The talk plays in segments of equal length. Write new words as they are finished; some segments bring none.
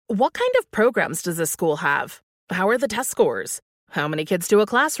What kind of programs does this school have? How are the test scores? How many kids do a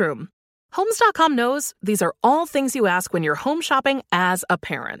classroom? Homes.com knows these are all things you ask when you're home shopping as a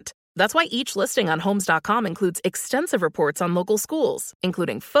parent. That's why each listing on Homes.com includes extensive reports on local schools,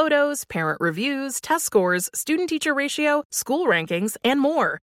 including photos, parent reviews, test scores, student-teacher ratio, school rankings, and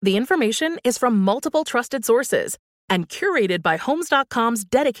more. The information is from multiple trusted sources and curated by Homes.com's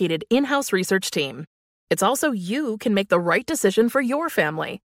dedicated in-house research team. It's also you can make the right decision for your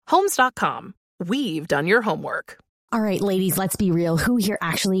family. Homes.com. We've done your homework. All right, ladies, let's be real. Who here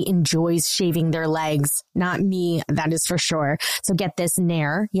actually enjoys shaving their legs? Not me, that is for sure. So get this,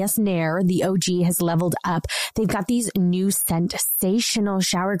 Nair. Yes, Nair, the OG, has leveled up. They've got these new sensational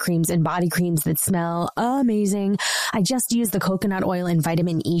shower creams and body creams that smell amazing. I just used the coconut oil and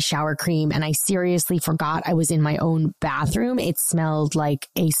vitamin E shower cream, and I seriously forgot I was in my own bathroom. It smelled like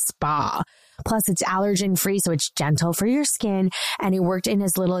a spa. Plus, it's allergen-free, so it's gentle for your skin, and it worked in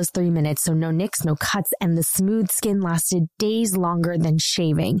as little as 3 minutes, so no nicks, no cuts, and the smooth skin lasted days longer than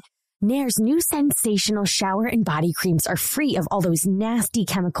shaving. Nair's new sensational shower and body creams are free of all those nasty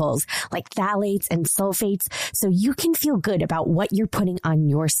chemicals like phthalates and sulfates, so you can feel good about what you're putting on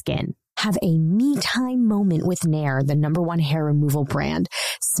your skin. Have a me-time moment with Nair, the #1 hair removal brand.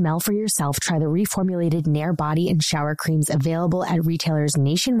 Smell for yourself. Try the reformulated Nair body and shower creams available at retailers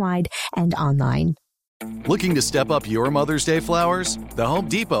nationwide and online. Looking to step up your Mother's Day flowers? The Home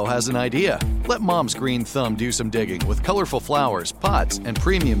Depot has an idea. Let Mom's green thumb do some digging with colorful flowers, pots, and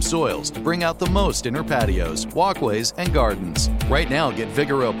premium soils to bring out the most in her patios, walkways, and gardens. Right now, get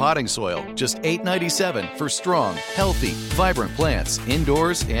Vigoro potting soil, just $8.97 for strong, healthy, vibrant plants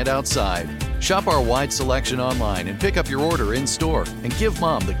indoors and outside. Shop our wide selection online and pick up your order in-store and give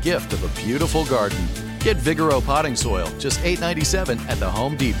Mom the gift of a beautiful garden. Get Vigoro potting soil, just $8.97 at the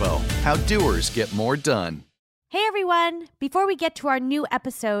Home Depot. How doers get more done. Hey everyone! Before we get to our new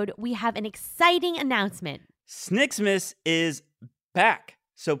episode, we have an exciting announcement. Snicksmas is back.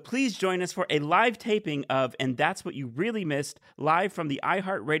 So please join us for a live taping of And That's What You Really Missed, live from the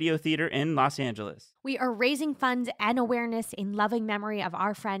iHeartRadio Theater in Los Angeles. We are raising funds and awareness in loving memory of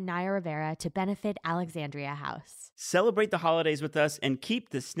our friend Naya Rivera to benefit Alexandria House. Celebrate the holidays with us and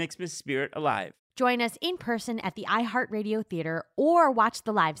keep the Snicksmas spirit alive. Join us in person at the iHeartRadio Theater or watch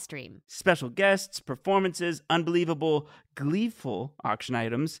the live stream. Special guests, performances, unbelievable, gleeful auction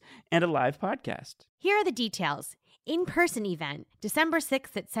items, and a live podcast. Here are the details. In-person event, December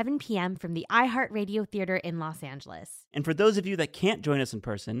 6th at 7 p.m. from the iHeartRadio Theater in Los Angeles. And for those of you that can't join us in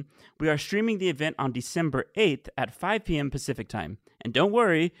person, we are streaming the event on December 8th at 5 p.m. Pacific time. And don't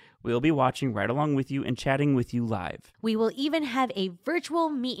worry, we'll be watching right along with you and chatting with you live. We will even have a virtual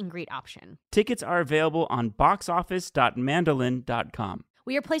meet and greet option. Tickets are available on boxoffice.mandolin.com.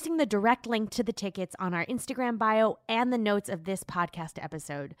 We are placing the direct link to the tickets on our Instagram bio and the notes of this podcast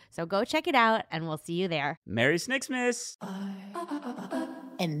episode. So go check it out, and we'll see you there. Merry Snicksmas!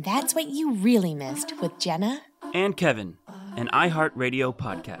 And That's What You Really Missed with Jenna and Kevin, an iHeartRadio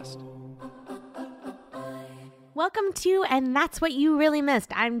podcast. Welcome to And That's What You Really Missed.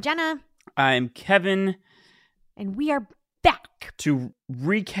 I'm Jenna. I'm Kevin. And we are back to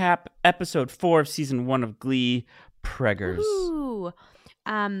recap episode 4 of season 1 of Glee, Preggers. Ooh.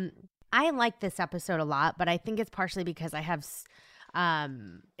 I like this episode a lot, but I think it's partially because I have,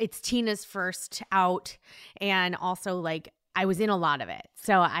 it's Tina's first out, and also like I was in a lot of it.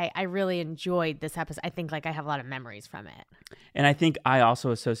 So I really enjoyed this episode. I think like I have a lot of memories from it. And I think I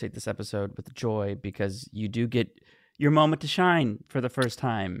also associate this episode with joy because you do get your moment to shine for the first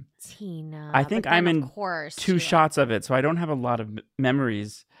time. Tina. I think I'm in two shots of it, so I don't have a lot of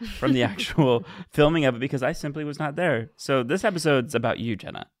memories from the actual filming of it because I simply was not there. So this episode's about you,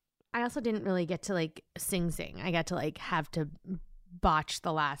 Jenna. I also didn't really get to like sing. I got to like have to botch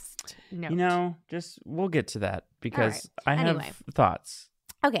the last note. You know, we'll get to that because right. I have thoughts.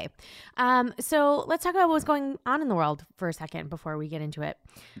 Okay. So let's talk about what's going on in the world for a second before we get into it.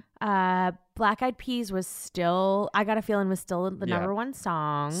 Black Eyed Peas was still, I Got a Feeling was still the number one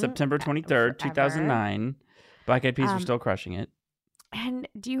song. September 23rd, 2009. Black Eyed Peas were still crushing it. And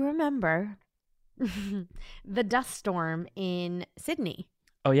do you remember the dust storm in Sydney?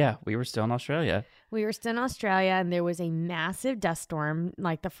 Oh, yeah. We were still in Australia. And there was a massive dust storm,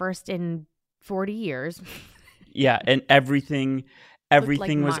 like the first in 40 years. Yeah, and everything like was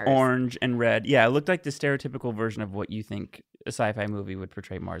Mars. Orange and red. Yeah, it looked like the stereotypical version of what you think a sci-fi movie would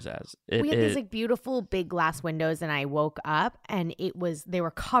portray Mars as. We had these like beautiful big glass windows, and I woke up and they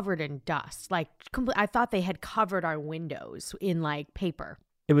were covered in dust. Like I thought they had covered our windows in like paper.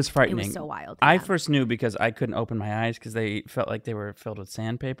 It was frightening. It was so wild. I first knew because I couldn't open my eyes because they felt like they were filled with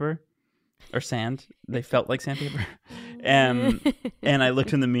sandpaper or sand. They felt like sandpaper. And I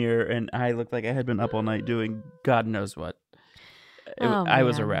looked in the mirror, and I looked like I had been up all night doing God knows what. I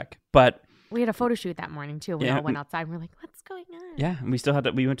was a wreck. But we had a photo shoot that morning, too. We all went outside, and we're like, what's going on? Yeah, and we still had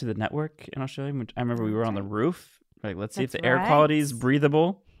we went to the network in Australia. I remember we were on the roof. Like, let's see if the air quality is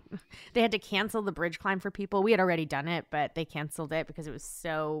breathable. They had to cancel the bridge climb for people. We had already done it, but they canceled it because it was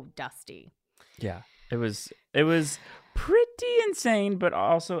so dusty. Yeah, it was pretty insane, but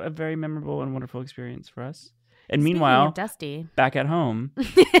also a very memorable and wonderful experience for us. And meanwhile, dusty, back at home,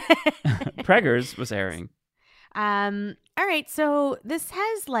 Preggers was airing. All right, so this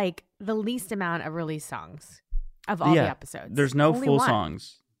has like the least amount of release songs of all the episodes. There's no Only full one.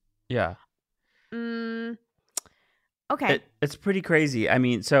 songs. Yeah. Okay. It's pretty crazy. I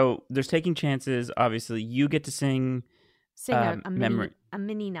mean, so there's taking chances. Obviously, you get to sing a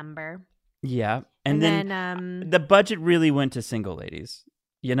mini number. Yeah, and then the budget really went to Single Ladies.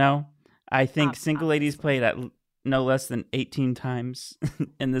 You know, I think Single Ladies played at no less than 18 times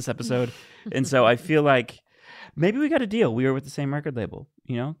in this episode, and so I feel like maybe we got a deal. We were with the same record label,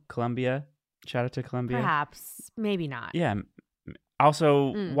 you know, Columbia. Shout out to Columbia. Perhaps, maybe not. Yeah.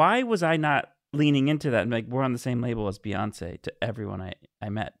 Also, why was I not leaning into that? Like, we're on the same label as Beyonce to everyone I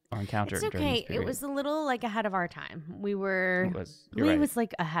met or encountered. It's okay. It was a little like ahead of our time. We were. It was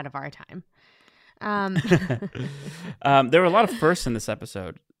like ahead of our time. There were a lot of firsts in this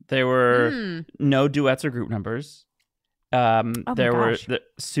episode. There were no duets or group numbers. There were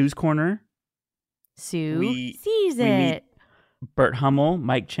Sue's Corner. Sue sees it. Bert Hummel,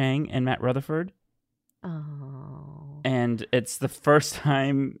 Mike Chang, and Matt Rutherford. Oh. And it's the first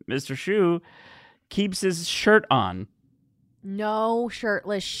time Mr. Shu keeps his shirt on. No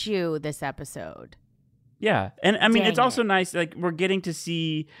shirtless Shu this episode. Yeah. And I mean, it's also nice. Like, we're getting to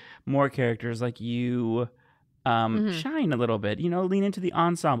see more characters like you shine a little bit, you know, lean into the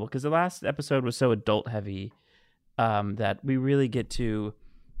ensemble. Because the last episode was so adult heavy that we really get to,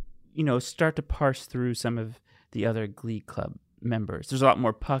 you know, start to parse through some of the other Glee Club members. There's a lot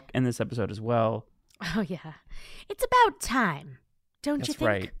more Puck in this episode as well. Oh, yeah. It's about time, don't you think? That's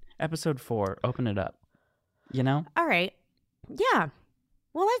right. Episode 4, open it up. You know? All right. Yeah.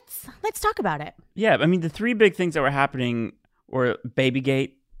 Well, let's talk about it. Yeah, I mean, the three big things that were happening were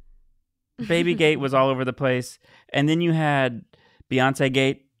Babygate. Babygate was all over the place. And then you had Beyonce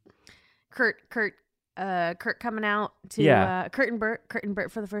Gate. Kurt coming out to Kurt and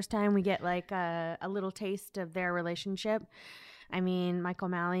Bert for the first time. We get like a little taste of their relationship. I mean, Michael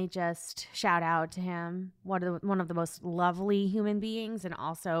Malley, just shout out to him. One of the most lovely human beings, and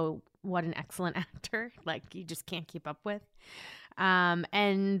also what an excellent actor. Like, you just can't keep up with.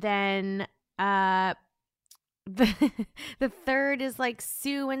 And then the third is like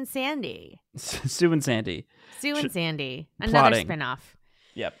Sue and Sandy. Sue and Sandy. Another Plotting. spinoff.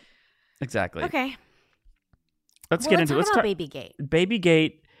 Yep. Exactly. Okay. Let's get into it. Let's talk about Babygate.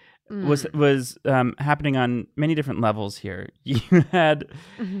 Babygate was happening on many different levels here. You had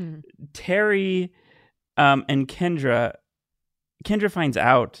Terry and Kendra. Kendra finds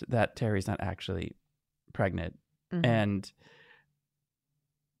out that Terry's not actually pregnant and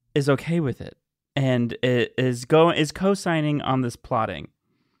is okay with it, and is co-signing on this plotting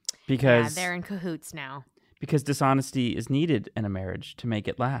because they're in cahoots now. Because dishonesty is needed in a marriage to make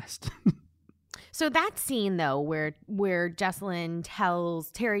it last. So that scene, though, where Terry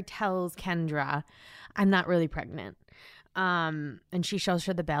tells Kendra, "I'm not really pregnant," and she shows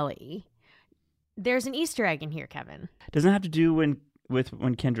her the belly. There's an Easter egg in here, Kevin. Doesn't it have to do with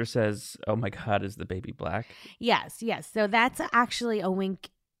when Kendra says, "Oh my God, is the baby black?" Yes. So that's actually a wink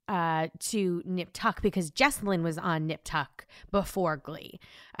to Nip Tuck, because Jessalyn was on Nip Tuck before Glee,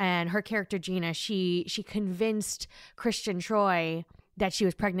 and her character Gina, she convinced Christian Troy that she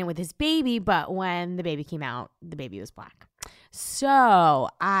was pregnant with his baby, but when the baby came out, the baby was black. So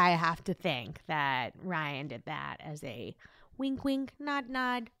I have to think that Ryan did that as a wink, wink, nod,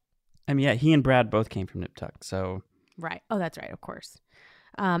 nod. I mean, yeah, he and Brad both came from Nip Tuck, so... Right. Oh, that's right, of course.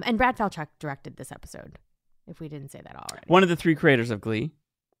 And Brad Falchuk directed this episode, if we didn't say that already. One of the three creators of Glee.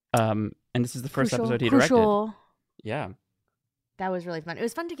 And this is the first episode he directed. Yeah. That was really fun. It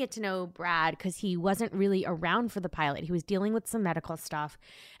was fun to get to know Brad because he wasn't really around for the pilot. He was dealing with some medical stuff.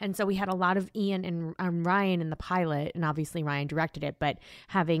 And so we had a lot of Ian and Ryan in the pilot, and obviously Ryan directed it, but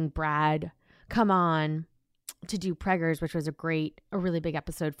having Brad come on to do Preggers, which was a really big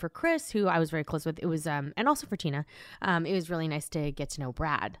episode for Chris, who I was very close with. It was, and also for Tina. It was really nice to get to know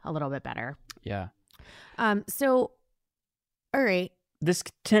Brad a little bit better. Yeah. So, all right. This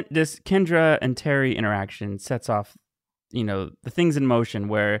Kendra and Terry interaction sets off, you know, the things in motion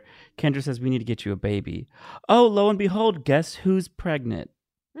where Kendra says, "We need to get you a baby." Oh, lo and behold, guess who's pregnant?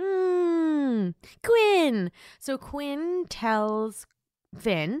 Quinn. So Quinn tells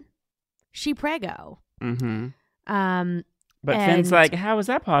Finn she preggo. But Finn's like, how is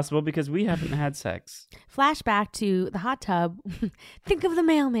that possible? Because we haven't had sex. Flashback to the hot tub. Think of the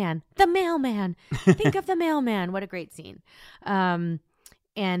mailman. The mailman. Think of the mailman. What a great scene. And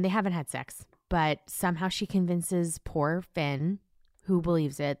they haven't had sex. But somehow she convinces poor Finn, who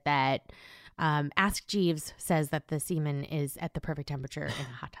believes it, that Ask Jeeves says that the semen is at the perfect temperature in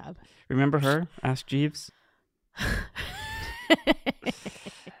a hot tub. Remember her? Ask Jeeves?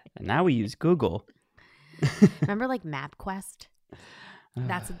 And now we use Google. Remember like MapQuest?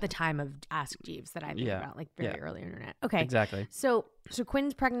 That's at the time of Ask Jeeves that I think about, like very early internet. Okay. Exactly. So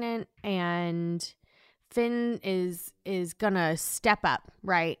Quinn's pregnant and Finn is gonna step up,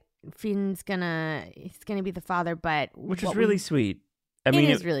 right? He's gonna be the father, but which is really sweet. I mean,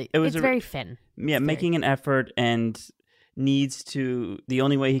 it's very Finn. Yeah, making an effort and needs to. The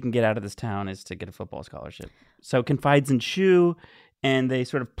only way he can get out of this town is to get a football scholarship. So confides in Shu, and they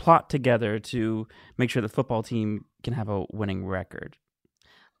sort of plot together to make sure the football team can have a winning record.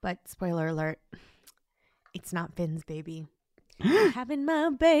 But spoiler alert, it's not Finn's baby. Having my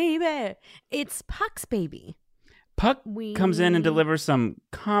baby. It's Puck's baby. Puck comes in and delivers some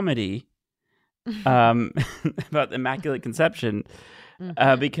comedy about Immaculate Conception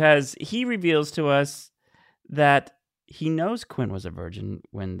because he reveals to us that he knows Quinn was a virgin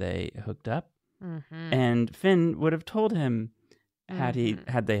when they hooked up, and Finn would have told him had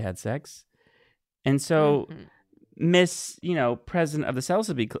they had sex, and so Miss, president of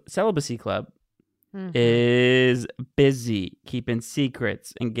the celibacy club, is busy keeping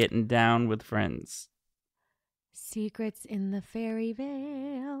secrets and getting down with friends. Secrets in the fairy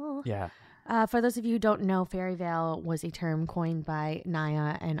veil. Yeah. For those of you who don't know, fairy veil was a term coined by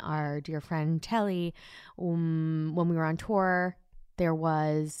Naya and our dear friend Telly. When we were on tour, there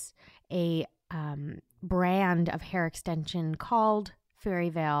was a brand of hair extension called fairy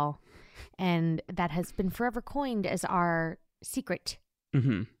veil, and that has been forever coined as our secret.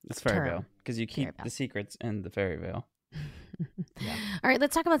 It's fairy veil because you keep the secrets in the fairy veil. Yeah. All right,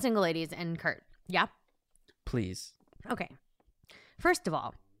 let's talk about single ladies and Kurt. Yeah. Please. Okay. First of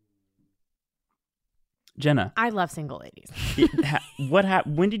all, Jenna, I love single ladies.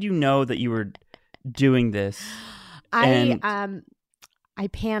 When did you know that you were doing this? I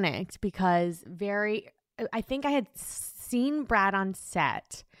panicked because I think I had seen Brad on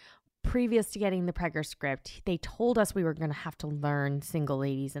set previous to getting the Preggers script. They told us we were going to have to learn single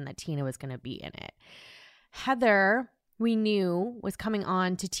ladies and that Tina was going to be in it. Heather, we knew, was coming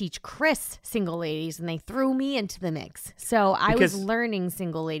on to teach Chris single ladies, and they threw me into the mix. So I was learning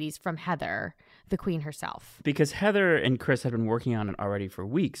single ladies from Heather, the queen herself. Because Heather and Chris had been working on it already for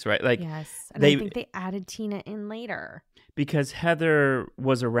weeks, right? Yes. And I think they added Tina in later. Because Heather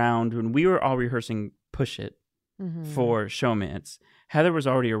was around when we were all rehearsing Push It for Showmance. Heather was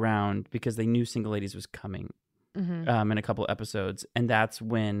already around because they knew Single Ladies was coming in a couple episodes. And that's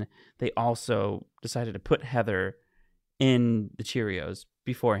when they also decided to put Heather in the Cheerios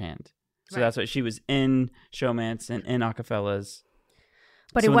beforehand. So that's why she was in Showmance and in Acafellas.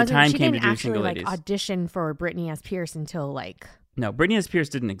 But so it wasn't, she didn't actually audition for Brittany S. Pierce until No, Brittany S. Pierce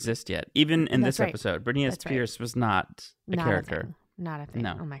didn't exist yet. Even in this episode, Brittany S. Pierce was not a character. Not a thing.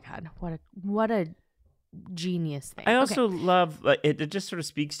 No. Oh my God. What a genius thing. I also love, it just sort of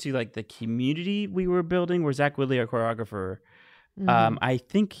speaks to the community we were building, where Zach Woodley, our choreographer, I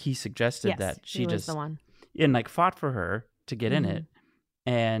think he suggested that she was the one. And fought for her to get in it,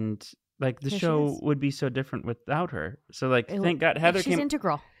 and the show would be so different without her. So thank God Heather came. She's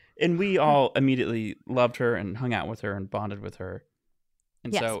integral, and we all immediately loved her and hung out with her and bonded with her.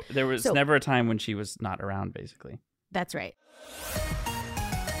 And so there was never a time when she was not around. Basically, that's right.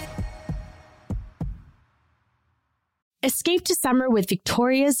 Escape to summer with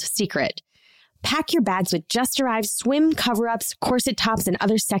Victoria's Secret. Pack your bags with just-arrived swim cover-ups, corset tops, and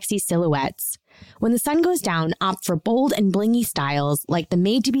other sexy silhouettes. When the sun goes down, opt for bold and blingy styles like the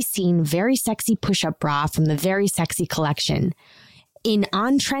made-to-be-seen Very Sexy Push-Up Bra from the Very Sexy collection. In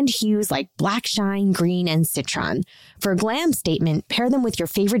on-trend hues like black shine, green, and citron. For a glam statement, pair them with your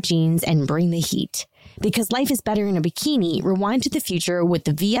favorite jeans and bring the heat. Because life is better in a bikini, rewind to the future with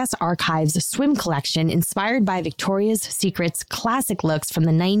the VS Archives swim collection inspired by Victoria's Secret's classic looks from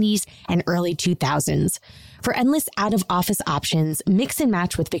the 90s and early 2000s. For endless out-of-office options, mix and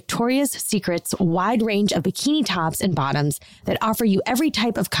match with Victoria's Secret's wide range of bikini tops and bottoms that offer you every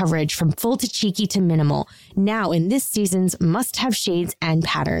type of coverage from full to cheeky to minimal, now in this season's must-have shades and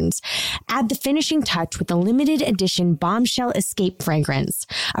patterns. Add the finishing touch with the limited edition Bombshell Escape fragrance,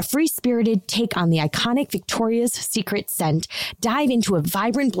 a free-spirited take on the iconic Victoria's Secret scent, dive into a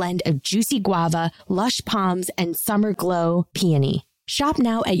vibrant blend of juicy guava, lush palms, and summer glow peony. Shop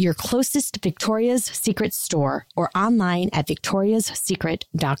now at your closest Victoria's Secret store or online at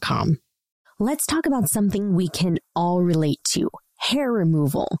victoriassecret.com. Let's talk about something we can all relate to. Hair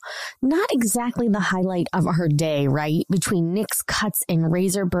removal. Not exactly the highlight of her day, right? Between Nick's cuts and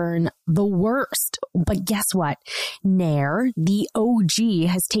razor burn, the worst. But guess what? Nair, the OG,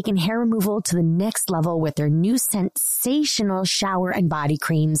 has taken hair removal to the next level with their new sensational shower and body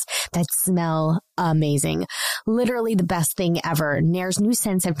creams that smell amazing. Literally the best thing ever. Nair's new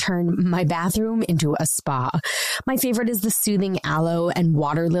scents have turned my bathroom into a spa. My favorite is the soothing aloe and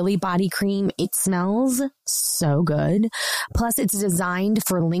water lily body cream. It smells so good. Plus, it's designed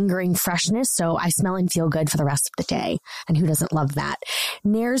for lingering freshness, so I smell and feel good for the rest of the day. And who doesn't love that?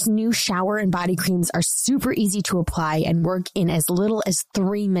 Nair's new shower and body creams are super easy to apply and work in as little as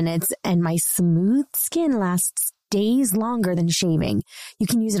 3 minutes, and my smooth skin lasts days longer than shaving. You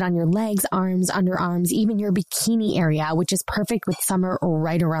can use it on your legs, arms, underarms, even your bikini area, which is perfect with summer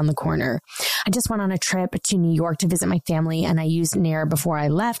right around the corner. I just went on a trip to New York to visit my family, and I used Nair before I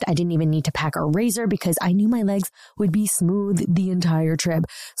left. I didn't even need to pack a razor because I knew my legs would be smooth the entire trip.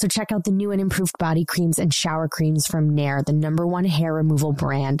 So check out the new and improved body creams and shower creams from Nair, the #1 hair removal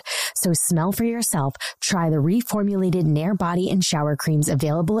brand. So smell for yourself. Try the reformulated Nair body and shower creams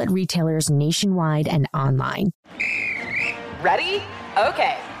available at retailers nationwide and online. Ready?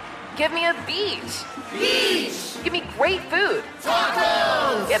 Okay. Give me a beach. Beach! Give me great food.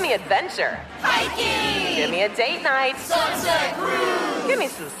 Tacos! Give me adventure. Hiking! Give me a date night. Sunset cruise! Give me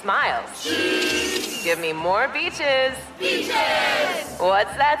some smiles. Cheese! Give me more beaches. Beaches!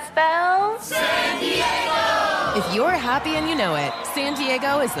 What's that spell? San Diego! If you're happy and you know it, San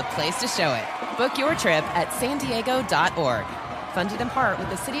Diego is the place to show it. Book your trip at sandiego.org. Funded in part with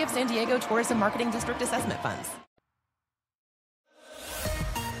the City of San Diego Tourism Marketing District Assessment Funds.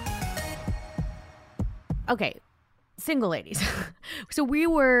 Okay, single ladies. So we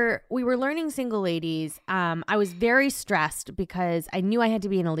were learning single ladies. I was very stressed because I knew I had to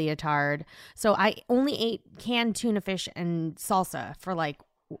be in a leotard. So I only ate canned tuna fish and salsa for like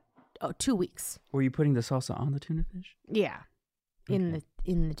 2 weeks. Were you putting the salsa on the tuna fish? Yeah, in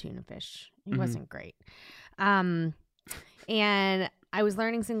the tuna fish. It wasn't great. And I was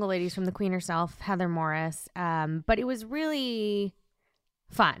learning single ladies from the queen herself, Heather Morris. But it was really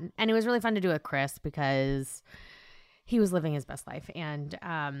fun. And it was really fun to do with Chris because he was living his best life. And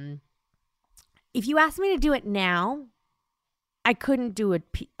if you asked me to do it now, I couldn't do a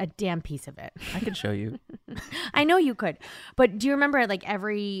damn piece of it. I could show you. I know you could. But do you remember at like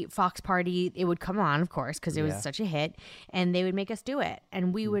every Fox party, it would come on, of course, because it was such a hit, and they would make us do it.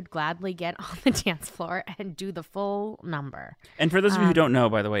 And we would gladly get on the dance floor and do the full number. And for those of you who don't know,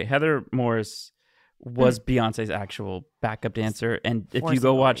 by the way, Heather Morris was Beyonce's actual backup dancer. And if you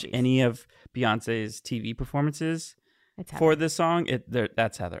go watch any of Beyonce's TV performances for this song,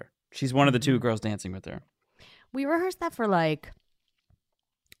 that's Heather. She's one of the two girls dancing with her. We rehearsed that for like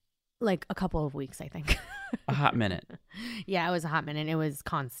a couple of weeks, I think. A hot minute. Yeah, it was a hot minute. It was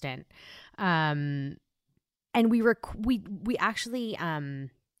constant. And we actually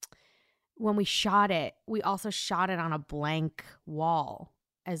when we shot it, we also shot it on a blank wall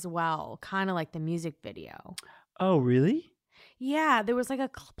as well, kind of like the music video. Oh, really? Yeah, there was like a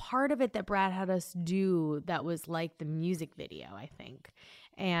part of it that Brad had us do that was like the music video, I think.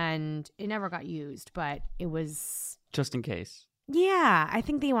 And it never got used, but it was just in case. Yeah, I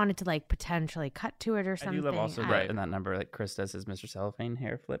think they wanted to like potentially cut to it or something. I do love also in that number, like Chris does his Mr. Cellophane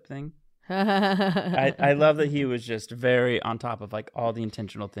hair flip thing. I love that he was just very on top of like all the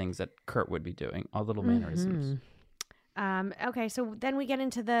intentional things that Kurt would be doing, all little mannerisms. Okay, so then we get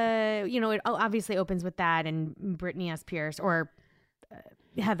into the, it obviously opens with that, and Brittany S. Pierce, or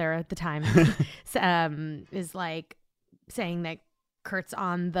Heather at the time, is like saying that Kurt's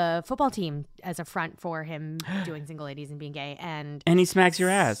on the football team as a front for him doing single ladies and being gay, and he smacks your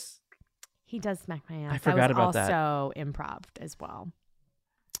ass. He does smack my ass. I forgot about that. Also improv as well.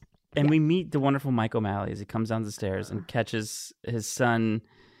 And we meet the wonderful Mike O'Malley as he comes down the stairs and catches his son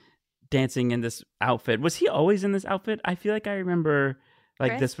dancing in this outfit. Was he always in this outfit? I feel like I remember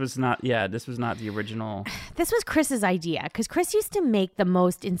like Chris? This was not the original. This was Chris's idea, because Chris used to make the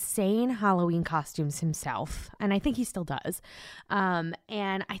most insane Halloween costumes himself, and I think he still does. And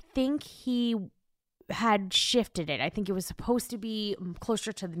I think he had shifted it. I think it was supposed to be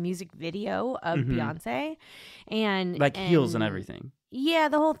closer to the music video of Beyonce, and like heels and everything. Yeah,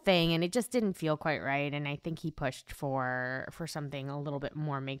 the whole thing, and it just didn't feel quite right. And I think he pushed for something a little bit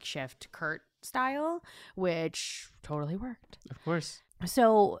more makeshift Kurt style, which totally worked. Of course.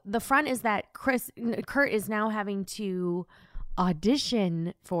 So the front is that Kurt is now having to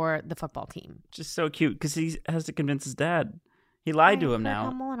audition for the football team. Just so cute because he has to convince his dad. He lied to him now.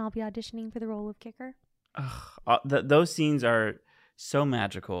 Hummel, and I'll be auditioning for the role of kicker. Those scenes are so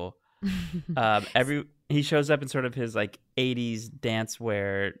magical. He shows up in sort of his like 80s dance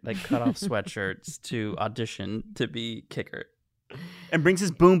wear, like cut off sweatshirts to audition to be kicker, and brings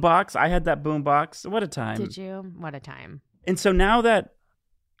his boombox. I had that boombox. What a time! Did you? What a time! And so now that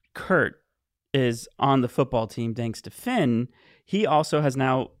Kurt is on the football team, thanks to Finn, he also has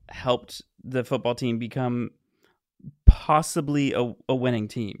now helped the football team become possibly a winning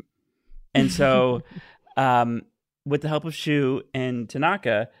team. And so, with the help of Shu and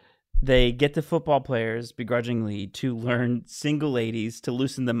Tanaka, they get the football players begrudgingly to learn single ladies to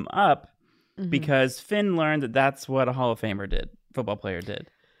loosen them up because Finn learned that that's what a Hall of Famer did, football player did.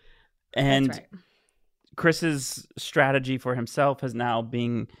 And that's right. Chris's strategy for himself has now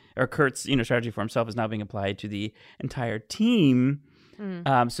being, or Kurt's strategy for himself is now being applied to the entire team,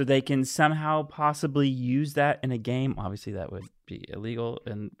 so they can somehow possibly use that in a game. Obviously, that would be illegal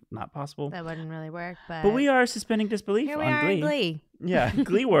and not possible. That wouldn't really work, but we are suspending disbelief here we on are Glee. in Glee. Yeah,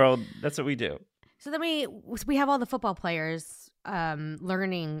 Glee World. That's what we do. So then we have all the football players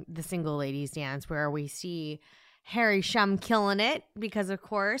learning the single ladies dance, where we see Harry Shum killing it because, of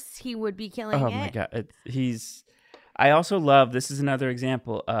course, he would be killing it. Oh my god, I also love. This is another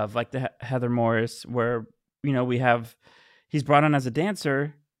example of like the Heather Morris, where he's brought on as a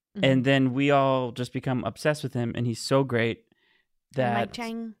dancer, and then we all just become obsessed with him, and he's so great that and Mike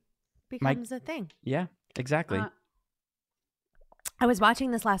Chang becomes a thing. Yeah, exactly. I was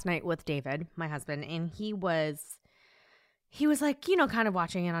watching this last night with David, my husband, and he was like, kind of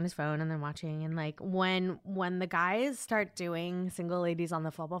watching it on his phone and then watching. And like when the guys start doing single ladies on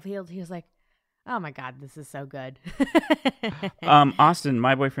the football field, he was like, oh my God, this is so good. Austin,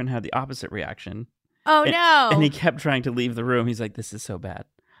 my boyfriend, had the opposite reaction. Oh, no. And he kept trying to leave the room. He's like, this is so bad.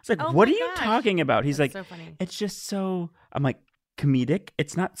 It's like, Oh what my are you gosh. talking about? He's That's like, so funny. it's just so, I'm like, comedic.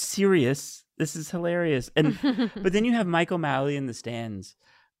 It's not serious. This is hilarious. And but then you have Mike O'Malley in the stands.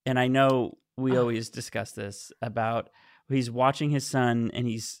 And I know we always discuss this about he's watching his son and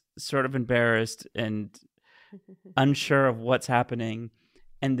he's sort of embarrassed and unsure of what's happening.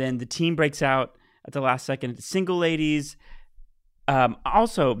 And then the team breaks out at the last second. Single ladies.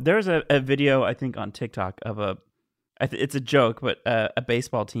 Also, there's a video, I think, on TikTok of it's a joke, but a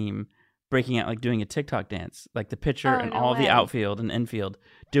baseball team breaking out, like doing a TikTok dance, like the pitcher and all the outfield and infield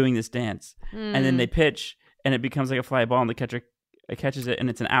doing this dance. And then they pitch and it becomes like a fly ball and the catcher catches it and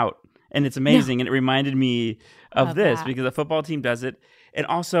it's an out. And it's amazing. And it reminded me of this that. because the football team does it. And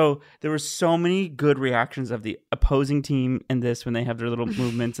also there were so many good reactions of the opposing team in this when they have their little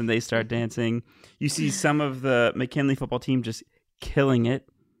movements and they start dancing. You see some of the McKinley football team just killing it,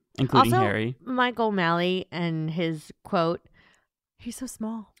 including also, Harry. Michael O'Malley and his quote, he's so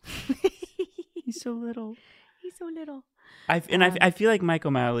small. He's so little. He's so little. I feel like Mike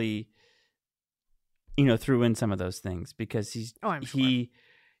O'Malley, threw in some of those things because he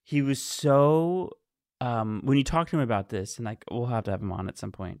was so when you talk to him about this, and like we'll have to have him on at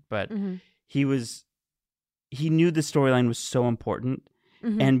some point, but he knew the storyline was so important,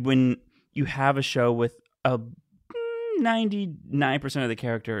 and when you have a show with 99% of the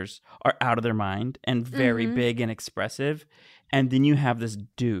characters are out of their mind and very big and expressive, and then you have this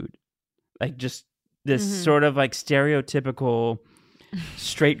dude, like just this sort of like stereotypical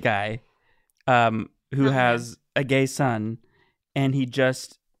straight guy who has a gay son, and he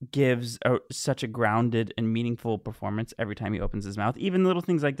just gives such a grounded and meaningful performance every time he opens his mouth, even little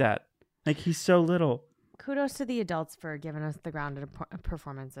things like that. Like, he's so little. Kudos to the adults for giving us the grounded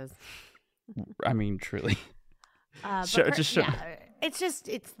performances. I mean, truly. It's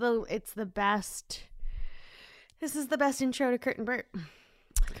the best. This is the best intro to Kurt and Bert.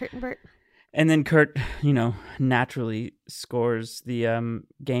 And then Kurt, naturally scores the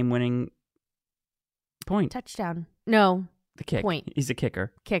game-winning point. Touchdown. No. The kick. Point. He's a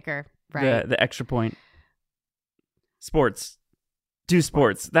kicker. Kicker. Right. The extra point. Sports. Do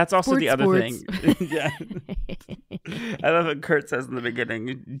sports. That's also the other thing. Yeah. I love what Kurt says in the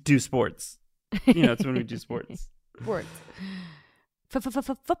beginning. Do sports. It's when we do sports. Sports.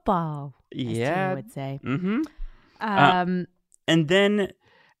 Football. Yeah. I would say. Mm-hmm. And then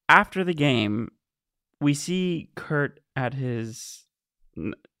after the game, we see Kurt at doing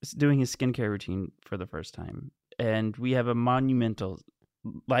his skincare routine for the first time. And we have a monumental,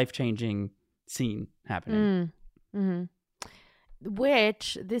 life-changing scene happening.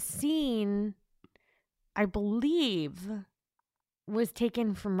 Which this scene, I believe, was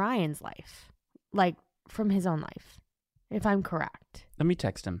taken from Ryan's life, like from his own life. if I'm correct. Let me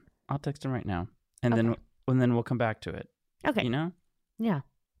text him. I'll text him right now, and Okay. then we'll come back to it. Okay. You know? Yeah.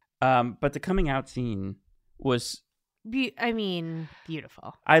 But the coming out scene was...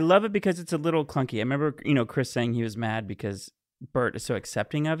 beautiful. I love it because it's a little clunky. I remember, Chris saying he was mad because Bert is so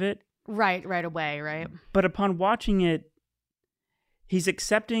accepting of it. Right away, right? But upon watching it, he's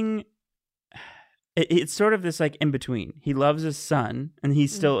accepting... It's sort of this like in between. He loves his son, and he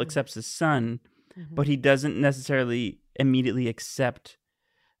still accepts his son, but he doesn't necessarily immediately accept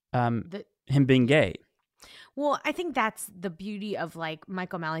him being gay. Well, I think that's the beauty of like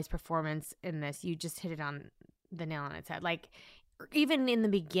Mike O'Malley's performance in this. You just hit it on the nail on its head. Like even in the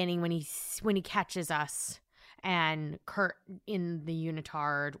beginning when he catches us and Kurt in the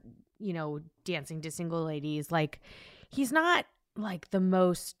unitard, dancing to single ladies, like he's not like the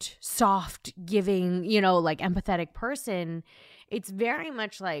most soft giving, like empathetic person. It's very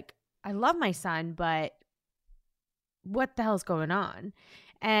much like, I love my son, but what the hell's going on?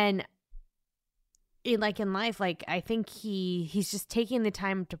 And in life, like I think he's just taking the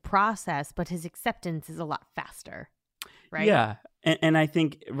time to process, but his acceptance is a lot faster, right? Yeah, and I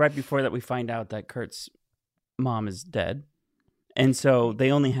think right before that we find out that Kurt's mom is dead, and so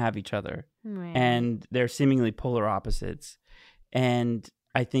they only have each other, Right. and they're seemingly polar opposites. And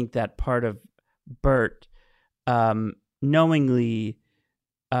I think that part of Bert knowingly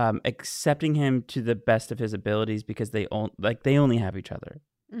accepting him to the best of his abilities because they only have each other.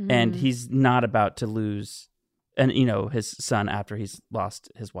 And he's not about to lose his son after he's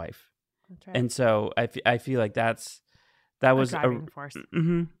lost his wife. That's right. And so I feel like that was a driving force.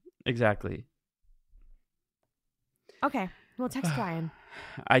 Exactly. Okay, we'll text Ryan.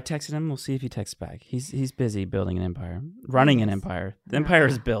 I texted him. We'll see if he texts back. He's busy building an empire, running an empire. The empire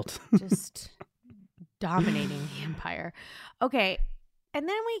is built. Just dominating the empire. Okay, and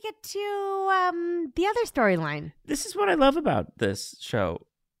then we get to the other storyline. This is what I love about this show.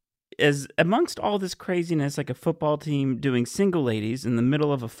 Is amongst all this craziness, like a football team doing single ladies in the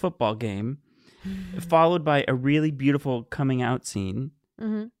middle of a football game, followed by a really beautiful coming out scene.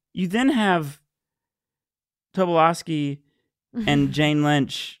 You then have Tobolowsky and Jane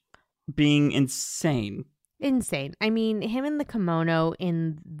Lynch being insane. Insane. I mean, him in the kimono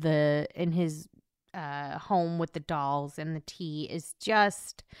in his home with the dolls and the tea is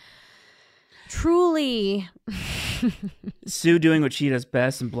just truly... Sue doing what she does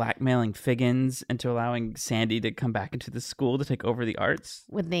best and blackmailing Figgins into allowing Sandy to come back into the school to take over the arts.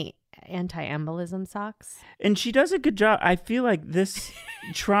 With the anti-embolism socks. And she does a good job. I feel like this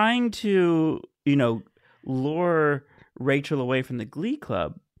trying to, lure Rachel away from the Glee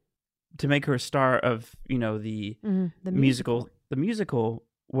Club to make her a star of, the musical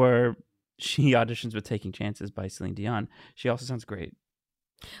where she auditions with Taking Chances by Celine Dion. She also sounds great.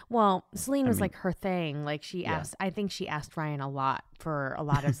 Well, Celine was like her thing. Like I think she asked Ryan a lot for a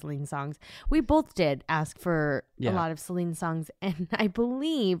lot of Celine songs. We both did ask for a lot of Celine songs. And I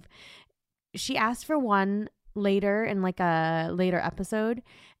believe she asked for one later in like a later episode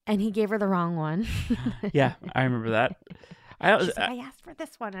and he gave her the wrong one. Yeah, I remember that. I asked for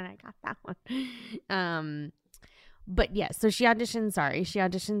this one and I got that one. But yeah, so she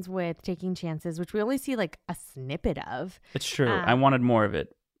auditions with Taking Chances, which we only see like a snippet of. It's true. I wanted more of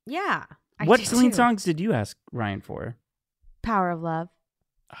it. Yeah. What Celine songs did you ask Ryan for? Power of Love.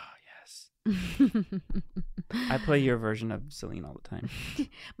 Oh, yes. I play your version of Celine all the time.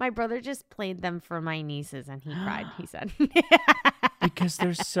 My brother just played them for my nieces and he cried, he said. Because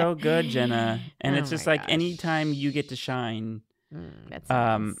they're so good, Jenna. And it's just like gosh. Anytime you get to shine that's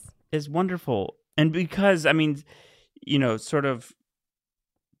nice. is wonderful. And because, sort of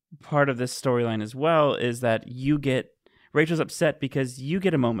part of this storyline as well is that Rachel's upset because you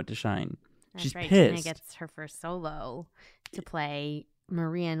get a moment to shine. That's She's right. pissed. Gina gets her first solo to play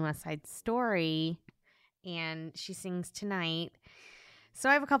Maria in West Side Story, and she sings tonight. So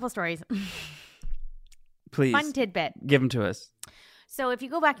I have a couple stories. Please. Fun tidbit. Give them to us. So if you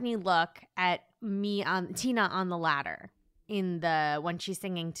go back and you look at Tina on the ladder when she's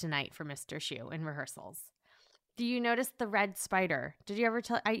singing tonight for Mr. Shoe in rehearsals. Do you notice the red spider? Did you ever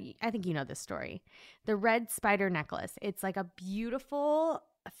tell? I think you know this story. The red spider necklace. It's like a beautiful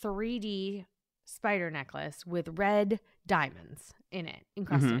 3D spider necklace with red diamonds in it,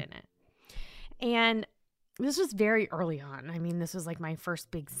 encrusted in it. And this was very early on. I mean, this was like my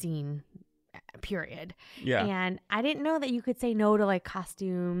first big scene, period. Yeah. And I didn't know that you could say no to like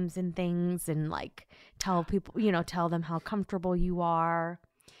costumes and things and like tell people, tell them how comfortable you are.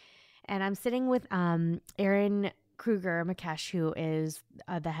 And I'm sitting with Erin Kruger Makesh, who is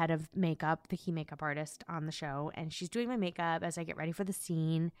the head of makeup, the key makeup artist on the show. And she's doing my makeup as I get ready for the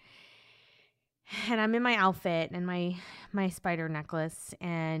scene. And I'm in my outfit and my spider necklace,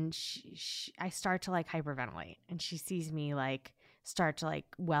 and I start to like hyperventilate, and she sees me like start to like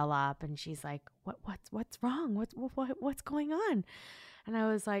well up, and she's like, what's wrong? What's going on? And I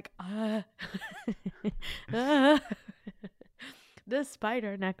was like, the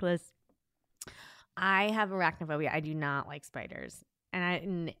spider necklace. I have arachnophobia. I do not like spiders,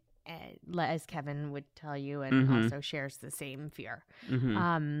 and as Kevin would tell you, and also shares the same fear.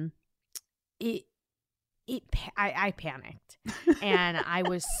 I panicked, and I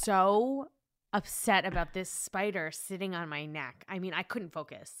was so upset about this spider sitting on my neck. I mean, I couldn't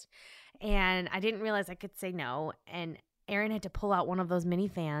focus, and I didn't realize I could say no. And Erin had to pull out one of those mini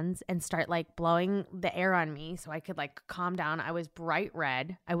fans and start like blowing the air on me so I could like calm down. I was bright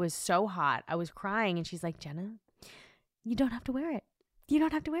red. I was so hot. I was crying, and she's like, Jenna, you don't have to wear it. You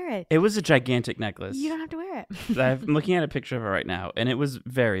don't have to wear it. It was a gigantic necklace. You don't have to wear it. I'm looking at a picture of it right now, and it was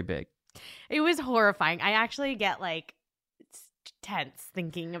very big. It was horrifying. I actually get like tense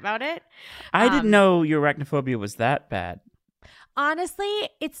thinking about it. I didn't know your arachnophobia was that bad. Honestly,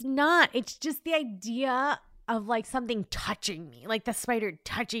 it's not. It's just the idea of like something touching me, like the spider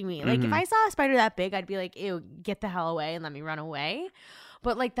touching me. Like if I saw a spider that big, I'd be like, ew, get the hell away and let me run away.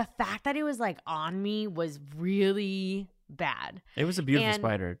 But like the fact that it was like on me was really bad. It was a beautiful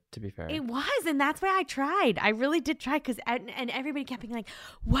spider, to be fair. It was, and that's why I tried. I really did try, because and everybody kept being like,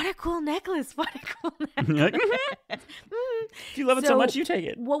 "What a cool necklace! What a cool necklace!" If you love it so much, you take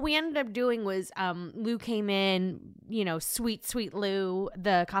it. What we ended up doing was, Lou came in, sweet Lou,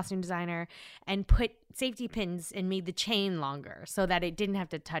 the costume designer, and put safety pins and made the chain longer so that it didn't have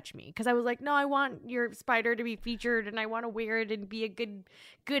to touch me. Because I was like, no, I want your spider to be featured, and I want to wear it and be a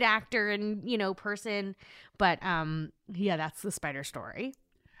good actor and person. But yeah, that's the spider story.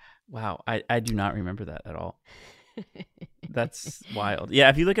 Wow, I do not remember that at all. That's wild. Yeah,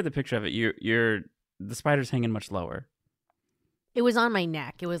 if you look at the picture of it, the spider's hanging much lower. It was on my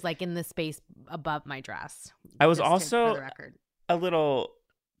neck. It was like in the space above my dress. I was also a little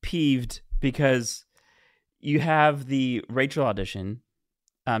peeved because you have the Rachel audition,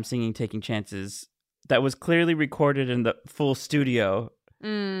 singing "Taking Chances," that was clearly recorded in the full studio.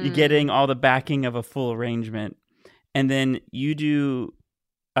 You're getting all the backing of a full arrangement, and then you do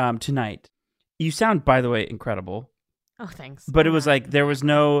 "Tonight." You sound, by the way, incredible. Oh, thanks. But it was like there was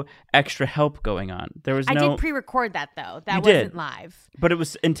no extra help going on. There was I did pre-record that though. That wasn't live. But it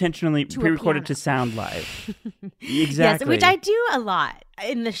was intentionally pre-recorded to sound live. Exactly. Yes, which I do a lot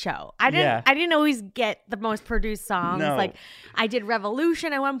in the show. I didn't always get the most produced songs. No. Like I did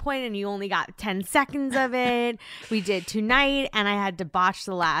Revolution at one point, and you only got 10 seconds of it. We did Tonight, and I had to botch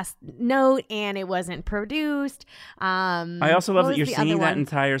the last note, and it wasn't produced. I also love that you're singing that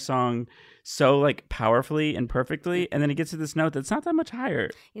entire song so like powerfully and perfectly, and then it gets to this note that's not that much higher,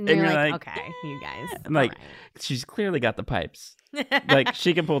 and you're like, okay, you guys, I'm like, she's clearly got the pipes. Like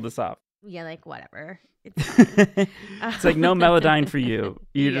she can pull this off. Yeah, like whatever. It's like no Melodyne for you.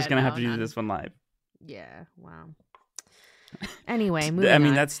 You're just gonna have to do this one live. Yeah. Wow. Anyway,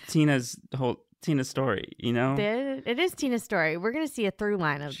 that's Tina's story, It is Tina's story. We're going to see a through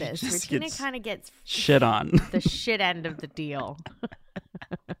line of this where Tina kind of gets shit on. The shit end of the deal.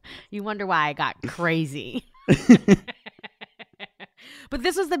 You wonder why I got crazy. But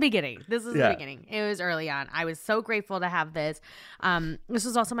this was the beginning. The beginning. It was early on. I was so grateful to have this. This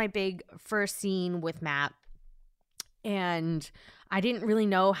was also my big first scene with Matt. And I didn't really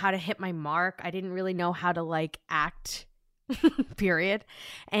know how to hit my mark. I didn't really know how to like act. Period.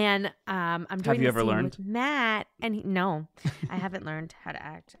 And I'm doing Have you ever learned? With Matt, and no, I haven't learned how to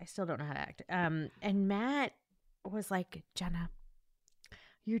act. I still don't know how to act. And Matt was like, Jenna,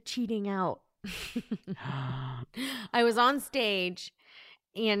 you're cheating out. I was on stage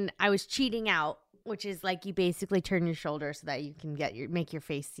and I was cheating out, which is like you basically turn your shoulder so that you can make your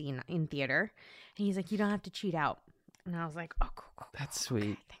face seen in theater. And he's like, you don't have to cheat out. And I was like, oh, cool. That's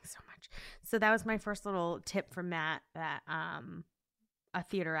sweet. Thanks so much. So that was my first little tip from Matt that a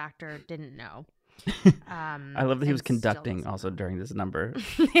theater actor didn't know. I love that he was conducting also during this number.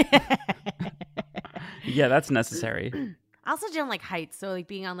 Yeah, that's necessary. I also didn't like heights, so like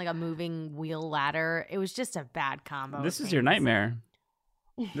being on like a moving wheel ladder, it was just a bad combo. This is your nightmare.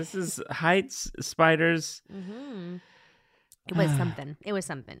 This is heights, spiders. Mm-hmm. It was something. It was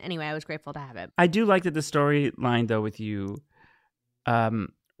something. Anyway, I was grateful to have it. I do like that the storyline, though, with you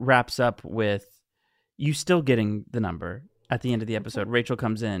wraps up with you still getting the number at the end of the episode. Rachel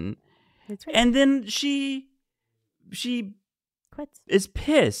comes in. That's right. And then she quits. Is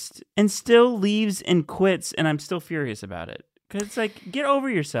pissed and still leaves and quits, and I'm still furious about it. Because it's like, get over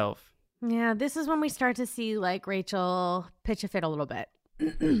yourself. Yeah, this is when we start to see like Rachel pitch a fit a little bit.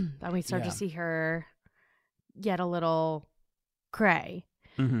 that we start to see her get a little cray.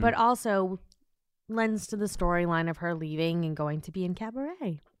 But also lends to the storyline of her leaving and going to be in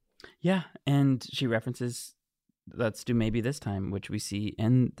cabaret. Yeah, and she references Let's Do Maybe This Time, which we see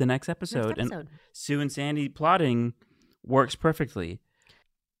in the next episode. And Sue and Sandy plotting works perfectly.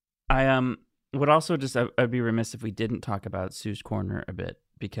 I would also just, I'd be remiss if we didn't talk about Sue's Corner a bit,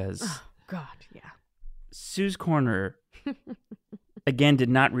 because Sue's Corner, again, did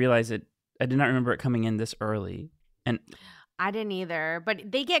not realize it. I did not remember it coming in this early. And I didn't either,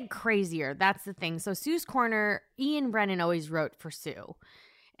 but they get crazier. That's the thing. So Sue's Corner, Ian Brennan always wrote for Sue.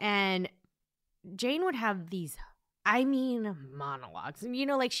 And Jane would have these, monologues. You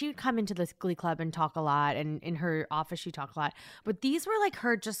know, like she would come into this Glee Club and talk a lot. And in her office, she talked a lot. But these were like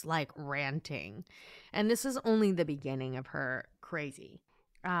her just like ranting. And this is only the beginning of her crazy.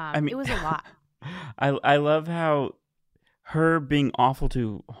 It was a lot. I love how her being awful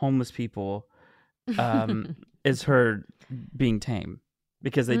to homeless people is her being tame,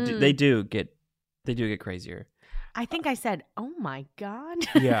 because they do get crazier. I think I said, "Oh my God."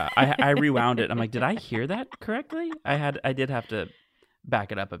 Yeah, I rewound it. I'm like, did I hear that correctly? I did have to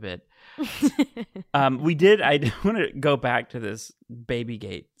back it up a bit. I want to go back to this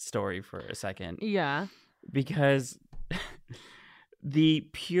Babygate story for a second. Yeah, because the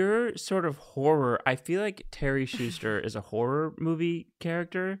pure sort of horror. I feel like Terry Schuster is a horror movie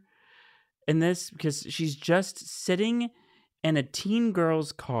character in this, because she's just sitting in a teen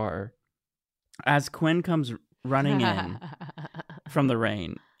girl's car as Quinn comes running in from the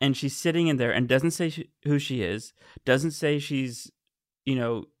rain, and she's sitting in there and doesn't say who she is, doesn't say she's,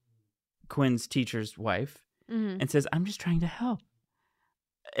 Quinn's teacher's wife, and says, "I'm just trying to help."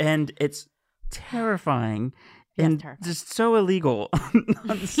 And it's terrifying and just so illegal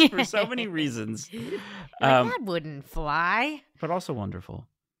for so many reasons. That wouldn't fly. But also wonderful.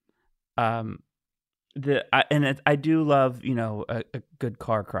 I do love, a good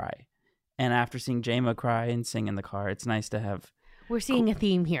car cry. And after seeing Jayma cry and sing in the car, it's nice to have... We're seeing a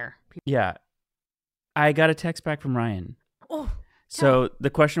theme here. Yeah. I got a text back from Ryan. Oh. So the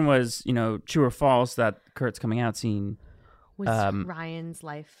question was, true or false that Kurt's coming out scene... was Ryan's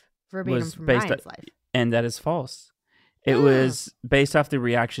life. Verbatim from Ryan's life. And that is false. It was based off the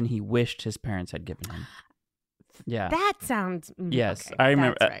reaction he wished his parents had given him. Yeah. That sounds... Yes. Okay, I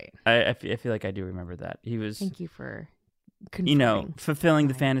remember. That's right. I feel like I do remember that. He was... Thank you for confirming. Fulfilling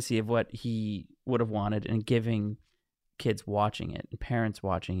the fantasy of what he would have wanted and giving kids watching it and parents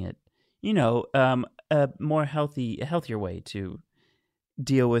watching it, a more healthier way to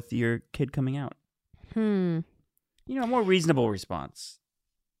deal with your kid coming out. A more reasonable response.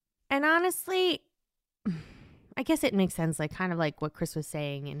 And honestly, I guess it makes sense, like kind of like what Chris was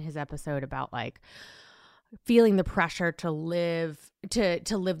saying in his episode about like feeling the pressure to live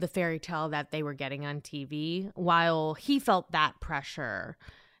the fairy tale that they were getting on TV. While he felt that pressure,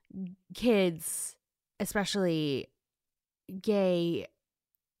 kids, especially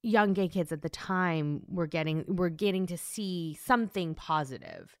young gay kids at the time, were getting to see something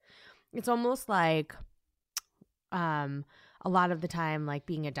positive. It's almost like a lot of the time, like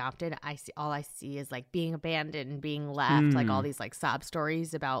being adopted, all I see is like being abandoned and being left, like all these like sob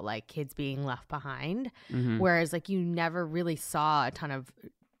stories about like kids being left behind. Whereas like you never really saw a ton of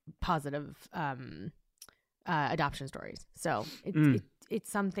positive adoption stories. So it's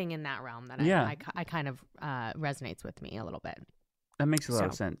something in that realm that I kind of resonates with me a little bit. That makes a lot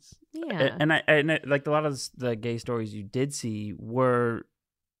of sense. Yeah. And I like a lot of the gay stories you did see were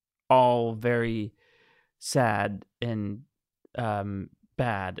all very sad and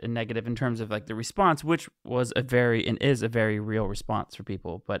bad and negative in terms of like the response, which was is a very real response for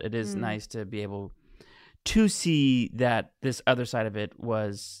people. But it is nice to be able to see that this other side of it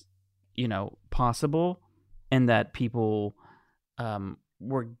was, possible, and that people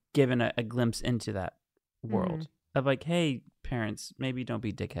were given a glimpse into that world of like, hey, parents, maybe don't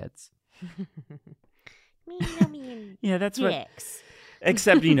be dickheads. Yeah, that's what.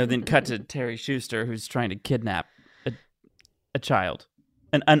 Except, then cut to Terry Schuster, who's trying to kidnap a child,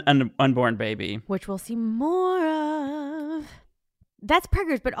 an unborn baby. Which we'll see more of. That's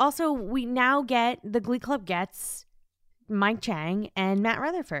Preggers, but also we now get, the Glee Club gets Mike Chang and Matt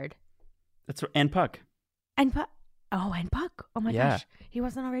Rutherford. And Puck. And Puck. Oh, and Puck. Oh my gosh. He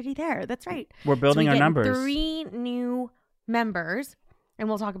wasn't already there. That's right. We're building our numbers. 3 new members, and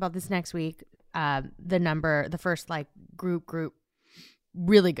we'll talk about this next week. The first like group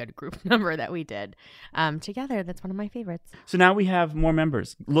really good group number that we did together. That's one of my favorites. So now we have more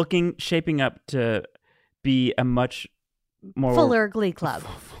members shaping up to be a much more fuller Glee Club.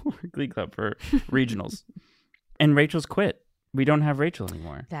 Glee Club for regionals. And Rachel's quit. we don't have Rachel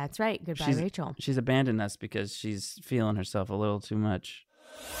anymore. That's right. Goodbye, Rachel. She's abandoned us because she's feeling herself a little too much.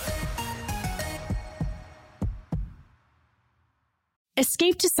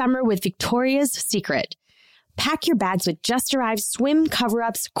 Escape to summer with Victoria's Secret. Pack your bags with just-arrived swim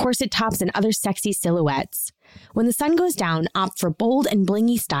cover-ups, corset tops, and other sexy silhouettes. When the sun goes down, opt for bold and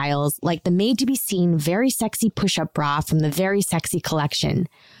blingy styles like the made-to-be-seen Very Sexy push-up bra from the Very Sexy collection.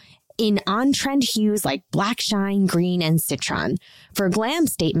 In on-trend hues like black shine, green, and citron. For a glam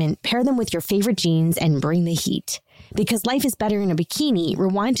statement, pair them with your favorite jeans and bring the heat. Because life is better in a bikini,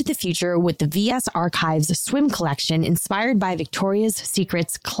 rewind to the future with the VS Archives swim collection inspired by Victoria's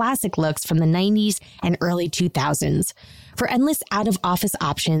Secret's classic looks from the 90s and early 2000s. For endless out-of-office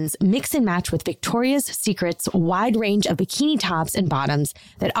options, mix and match with Victoria's Secret's wide range of bikini tops and bottoms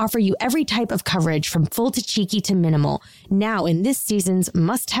that offer you every type of coverage from full to cheeky to minimal, now in this season's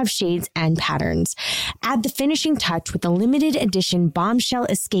must-have shades and patterns. Add the finishing touch with the limited edition Bombshell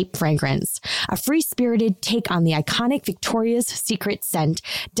Escape fragrance, a free-spirited take on the iconic Victoria's Secret scent.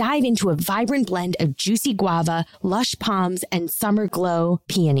 Dive into a vibrant blend of juicy guava, lush palms, and summer glow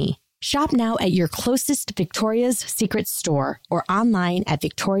peony. Shop now at your closest Victoria's Secret store or online at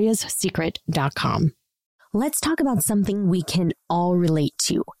victoriassecret.com. Let's talk about something we can all relate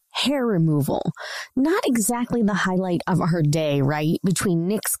to. Hair removal. Not exactly the highlight of her day, right? Between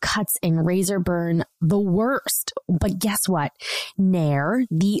nicks, cuts, and razor burn, the worst. But guess what? Nair,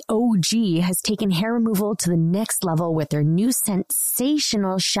 the OG, has taken hair removal to the next level with their new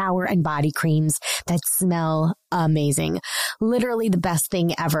sensational shower and body creams that smell amazing. Literally the best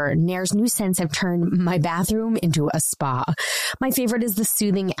thing ever. Nair's new scents have turned my bathroom into a spa. My favorite is the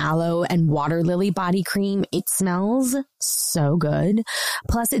soothing aloe and water lily body cream. It smells so good.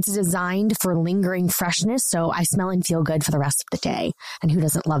 Plus, it's designed for lingering freshness, so I smell and feel good for the rest of the day. And who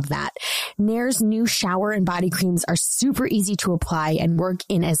doesn't love that? Nair's new shower and body creams are super easy to apply and work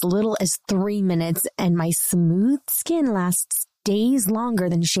in as little as 3 minutes, and my smooth skin lasts days longer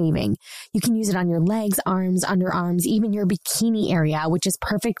than shaving. You can use it on your legs, arms, underarms, even your bikini area, which is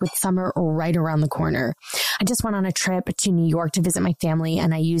perfect with summer right around the corner. I just went on a trip to New York to visit my family,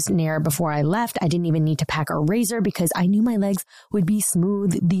 and I used Nair before I left. I didn't even need to pack a razor because I knew my legs would be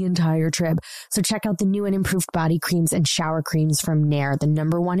smooth the entire trip. So check out the new and improved body creams and shower creams from Nair, the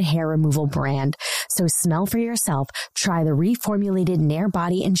 #1 hair removal brand. So smell for yourself. Try the reformulated Nair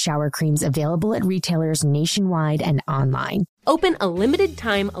body and shower creams available at retailers nationwide and online. Open a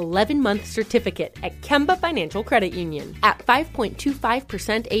limited-time 11-month certificate at Kemba Financial Credit Union. At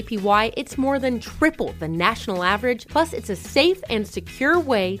 5.25% APY, it's more than triple the national average, plus it's a safe and secure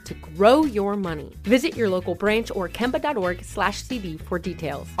way to grow your money. Visit your local branch or kemba.org/CD for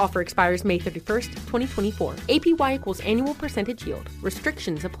details. Offer expires May 31st, 2024. APY equals annual percentage yield.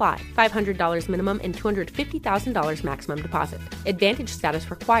 Restrictions apply. $500 minimum and $250,000 maximum deposit. Advantage status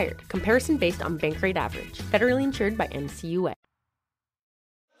required. Comparison based on bank rate average. Federally insured by NCUA.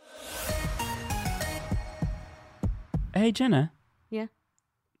 Hey, Jenna. Yeah.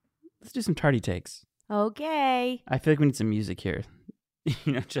 Let's do some tardy takes. Okay. I feel like we need some music here.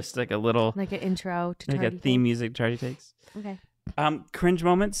 Just like a little... Like an intro to like tardy a theme music tardy takes. Okay. Cringe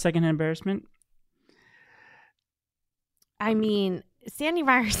moments, secondhand embarrassment. I mean, Sandy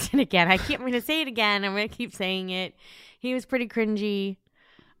Ryerson again. I'm going to say it again. I'm going to keep saying it. He was pretty cringy.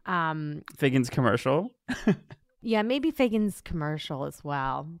 Figgins commercial. Yeah, maybe Figgins commercial as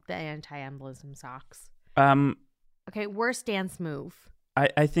well. The anti-embolism socks. Okay, worst dance move.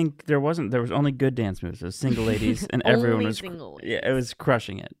 I think there was only good dance moves. It was single ladies, and everyone was single ladies. Yeah, it was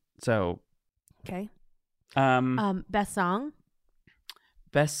crushing it. So, okay. Best song.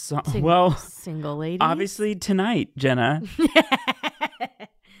 Well, single ladies. Obviously tonight, Jenna.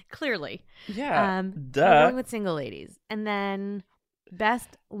 Clearly, yeah. So going with single ladies, and then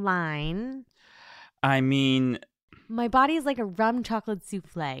best line. I mean, my body is like a rum chocolate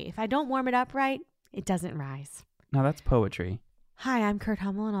souffle. If I don't warm it up right, it doesn't rise. Now that's poetry. Hi, I'm Kurt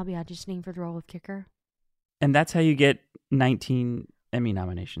Hummel, and I'll be auditioning for the role of Kicker. And that's how you get 19 Emmy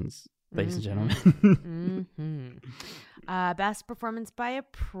nominations, ladies and gentlemen. Best performance by a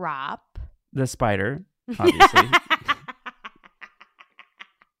prop. The spider, obviously.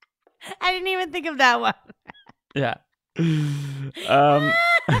 I didn't even think of that one. Yeah.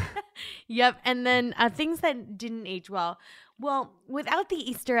 Yep. And then things that didn't age well. Well, without the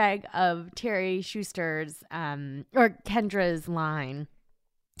Easter egg of Terry Schuster's or Kendra's line,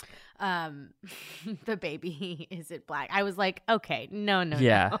 the baby, is it black? I was like, okay, no.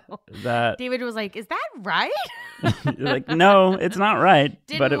 Yeah. That David was like, is that right? You're like, no, it's not right.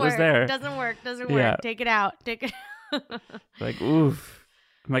 But it was there. Doesn't work. Yeah. Take it out. Like, oof.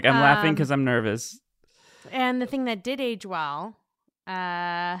 I'm like, I'm laughing because I'm nervous. And the thing that did age well,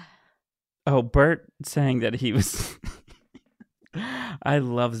 Oh, Bert saying that he was... I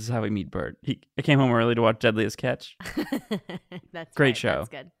love this is how we meet Bert. I came home early to watch Deadliest Catch. That's great right. show.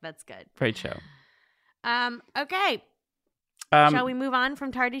 That's good. Great show. Okay. Shall we move on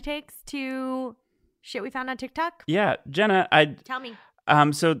from tardy takes to shit we found on TikTok? Yeah, Jenna, Tell me.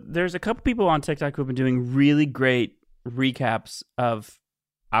 So there's a couple people on TikTok who've been doing really great recaps of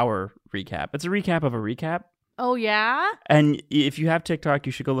our recap. It's a recap of a recap. Oh, yeah? And if you have TikTok,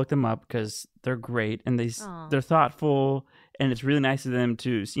 you should go look them up because they're great and they're thoughtful, and it's really nice of them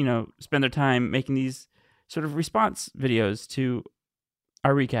to, spend their time making these sort of response videos to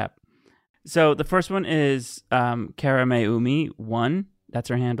our recap. So the first one is Karameumi1. That's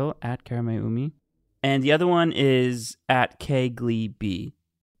her handle, at Karameumi. And the other one is at KGleeB.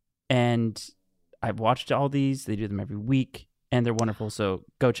 And I've watched all these. They do them every week, and they're wonderful. So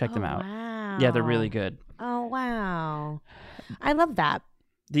go check them out. Wow. Yeah, they're really good. Oh, wow. I love that.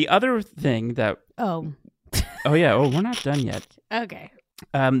 The other thing that... Oh. Oh, yeah. Oh, we're not done yet. Okay.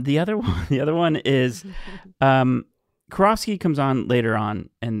 The other one is Karofsky comes on later on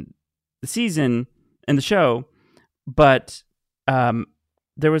in the season, in the show, but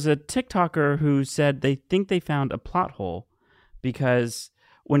there was a TikToker who said they think they found a plot hole because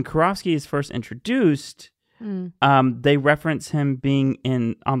when Karofsky is first introduced, they reference him being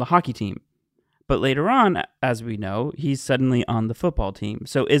on the hockey team. But later on, as we know, he's suddenly on the football team.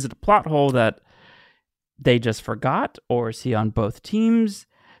 So is it a plot hole that they just forgot, or is he on both teams?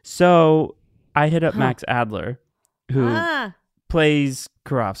 So I hit up Max Adler, who plays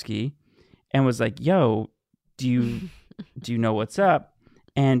Karofsky, and was like, yo, do you know what's up?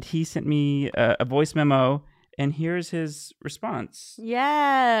 And he sent me a voice memo, and here's his response.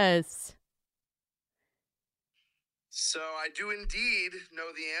 Yes. So I do indeed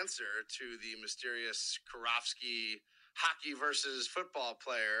know the answer to the mysterious Karofsky hockey versus football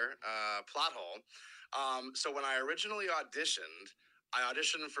player plot hole. So when I originally auditioned, I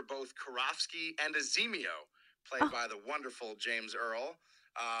auditioned for both Karofsky and Azemio, played by the wonderful James Earl.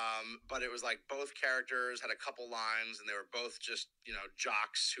 But it was like both characters had a couple lines, and they were both just,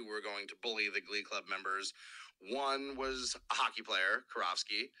 jocks who were going to bully the Glee Club members. One was a hockey player,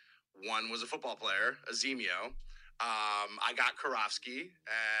 Karofsky. One was a football player, Azemio. I got Karofsky,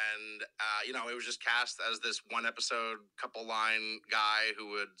 and, it was just cast as this one episode, couple line guy who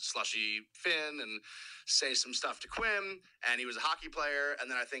would slushy Finn and say some stuff to Quinn, and he was a hockey player. And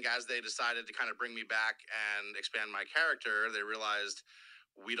then I think as they decided to kind of bring me back and expand my character, they realized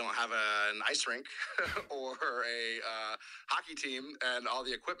we don't have an ice rink or a hockey team and all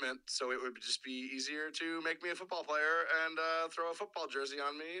the equipment, so it would just be easier to make me a football player and throw a football jersey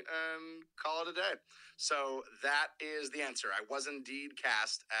on me and call it a day. So that is the answer. I was indeed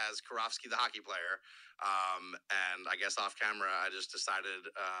cast as Karofsky, the hockey player, and I guess off camera I just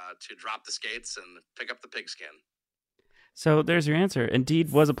decided to drop the skates and pick up the pigskin. So there's your answer.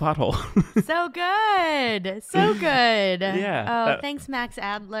 Indeed was a plot hole. So good. So good. Yeah. Oh, thanks, Max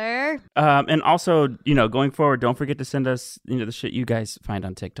Adler. And also, going forward, don't forget to send us, the shit you guys find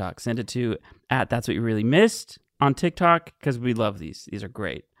on TikTok. Send it to @That's What You Really Missed on TikTok, because we love these. These are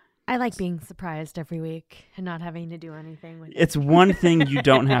great. I like being surprised every week and not having to do anything with it. It's one thing you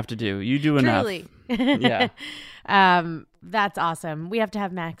don't have to do. You do enough. Truly. Yeah. That's awesome. We have to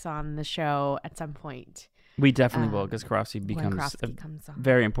have Max on the show at some point. We definitely will, because Karofsky becomes a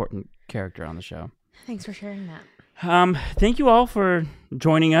very important character on the show. Thanks for sharing that. Thank you all for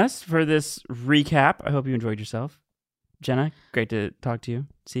joining us for this recap. I hope you enjoyed yourself. Jenna, great to talk to you.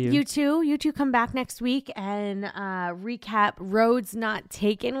 See you. You too come back next week and recap Roads Not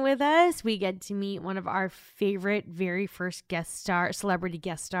Taken with us. We get to meet one of our favorite very first celebrity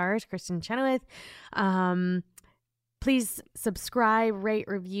guest stars, Kristen Chenoweth. Please subscribe, rate,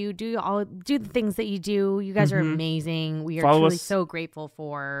 review, do the things that you do. You guys are amazing. We are truly so grateful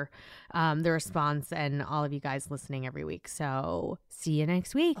for the response and all of you guys listening every week. So see you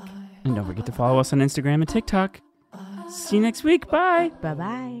next week. And don't forget to follow us on Instagram and TikTok. See you next week. Bye.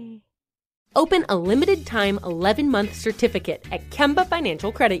 Bye-bye. Open a limited-time 11-month certificate at Kemba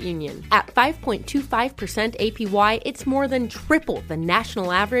Financial Credit Union. At 5.25% APY, it's more than triple the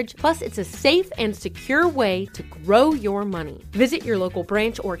national average, plus it's a safe and secure way to grow your money. Visit your local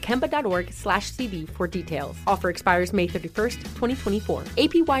branch or kemba.org/cb for details. Offer expires May 31st, 2024.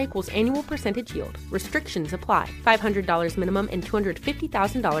 APY equals annual percentage yield. Restrictions apply. $500 minimum and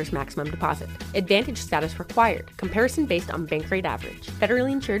 $250,000 maximum deposit. Advantage status required. Comparison based on bank rate average.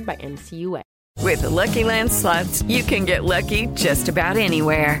 Federally insured by NCUA. With the Lucky Land Slots, you can get lucky just about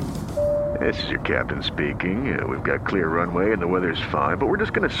anywhere. This is your captain speaking. We've got clear runway and the weather's fine, but we're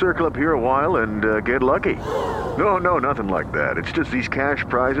just going to circle up here a while and get lucky. No, nothing like that. It's just these cash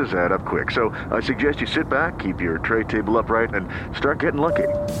prizes add up quick. So I suggest you sit back, keep your tray table upright, and start getting lucky.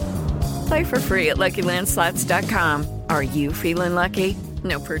 Play for free at LuckyLandSlots.com. Are you feeling lucky?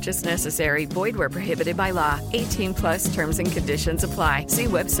 No purchase necessary. Void where prohibited by law. 18 plus terms and conditions apply. See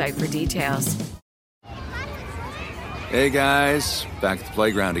website for details. Hey, guys. Back at the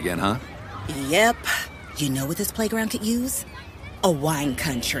playground again, huh? Yep. You know what this playground could use? A wine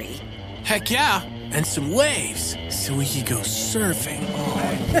country. Heck yeah. And some waves so we could go surfing.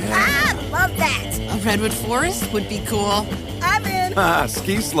 Oh, yeah. Love that. A redwood forest would be cool. I'm in.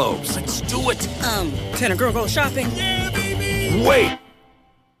 Ski slopes. Let's do it. Can a girl go shopping? Yeah, baby. Wait.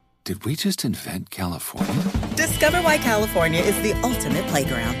 Did we just invent California? Discover why California is the ultimate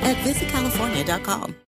playground at visitcalifornia.com.